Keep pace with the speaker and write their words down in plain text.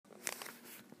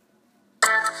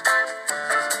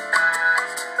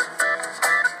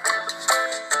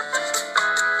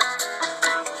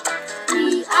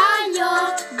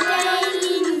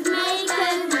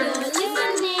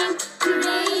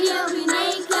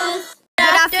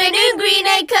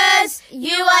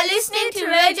You are listening to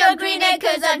Radio Green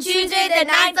Acres on Tuesday the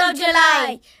 9th of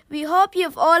July. We hope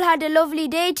you've all had a lovely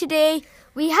day today.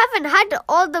 We haven't had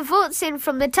all the votes in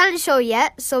from the talent show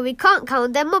yet, so we can't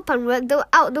count them up and work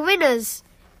out the winners.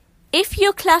 If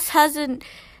your class hasn't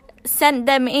sent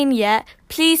them in yet,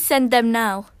 please send them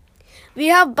now. We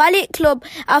have ballet club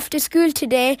after school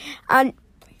today, and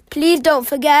please don't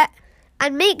forget.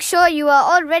 And make sure you are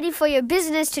all ready for your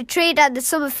business to trade at the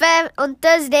summer fair on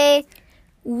Thursday.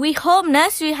 We hope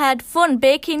nursery had fun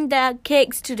baking their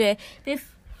cakes today.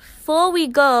 Before we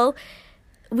go,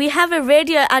 we have a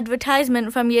radio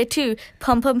advertisement from Year 2,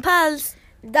 Pom Pom Pals.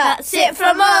 That's it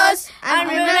from us. And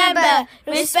remember,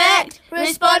 respect,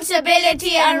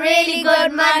 responsibility and really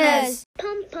good manners.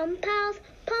 Pom Pom Pals.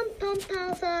 Pom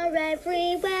pals are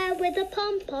everywhere, with a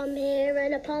pom-pom here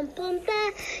and a pom-pom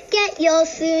there. Get yours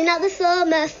soon at the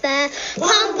summer fair.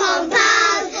 Pom-pom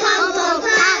pals, pom-pom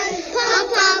pals.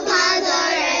 Pom-pom pals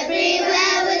are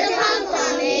everywhere, with a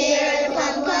pom-pom here and a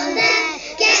pom-pom there.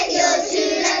 Get yours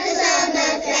soon at the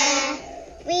summer fair.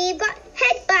 We've got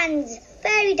headbands,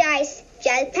 fairy dice,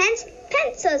 gel pens,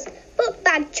 pencils, book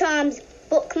bag charms,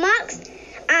 bookmarks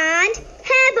and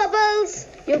hair bubbles.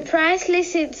 Your prize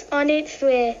list is on its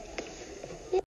way.